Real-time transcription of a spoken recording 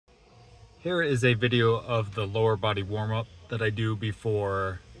Here is a video of the lower body warm-up that I do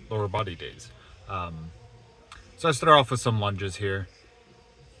before lower body days. So I start off with some lunges here.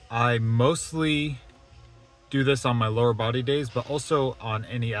 I mostly do this on my lower body days, but also on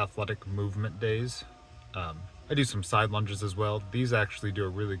any athletic movement days. I do some side lunges as well. These actually do a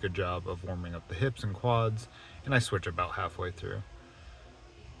really good job of warming up the hips and quads, and I switch about halfway through.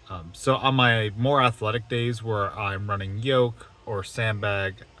 So on my more athletic days where I'm running yoke or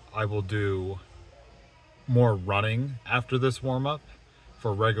sandbag, I will do more running after this warm-up.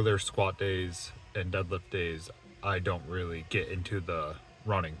 For regular squat days and deadlift days, I don't really get into the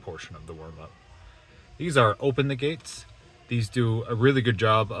running portion of the warm-up. These are open the gates. These do a really good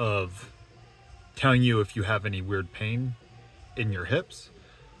job of telling you if you have any weird pain in your hips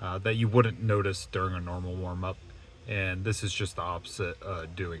that you wouldn't notice during a normal warm-up. And this is just the opposite,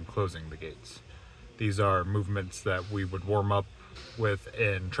 doing closing the gates. These are movements that we would warm up with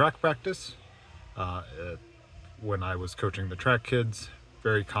in track practice. When I was coaching the track kids,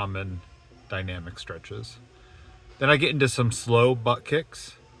 very common dynamic stretches. Then I get into some slow butt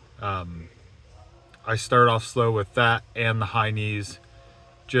kicks. I start off slow with that and the high knees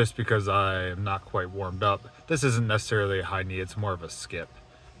just because I am not quite warmed up. This isn't necessarily a high knee, it's more of a skip.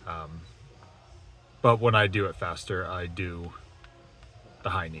 But when I do it faster, I do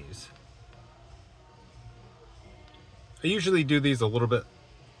the high knees. I usually do these a little bit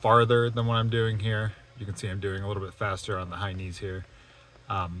farther than what I'm doing here. You can see I'm doing a little bit faster on the high knees here.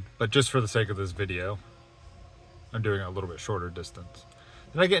 But just for the sake of this video, I'm doing a little bit shorter distance.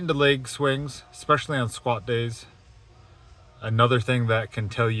 Then I get into leg swings, especially on squat days. Another thing that can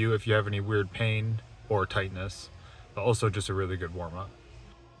tell you if you have any weird pain or tightness, but also just a really good warm-up.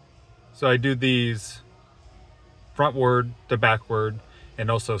 So I do these frontward to backward and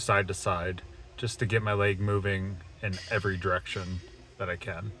also side to side, just to get my leg moving in every direction that I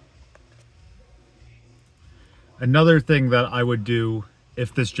can. Another thing that I would do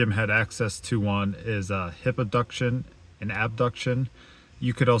if this gym had access to one is hip abduction and abduction.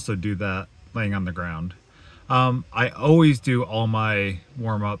 You could also do that laying on the ground. I always do all my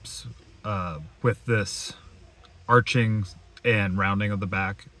warm-ups with this arching and rounding of the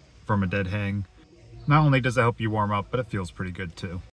back from a dead hang. Not only does it help you warm up, but it feels pretty good too.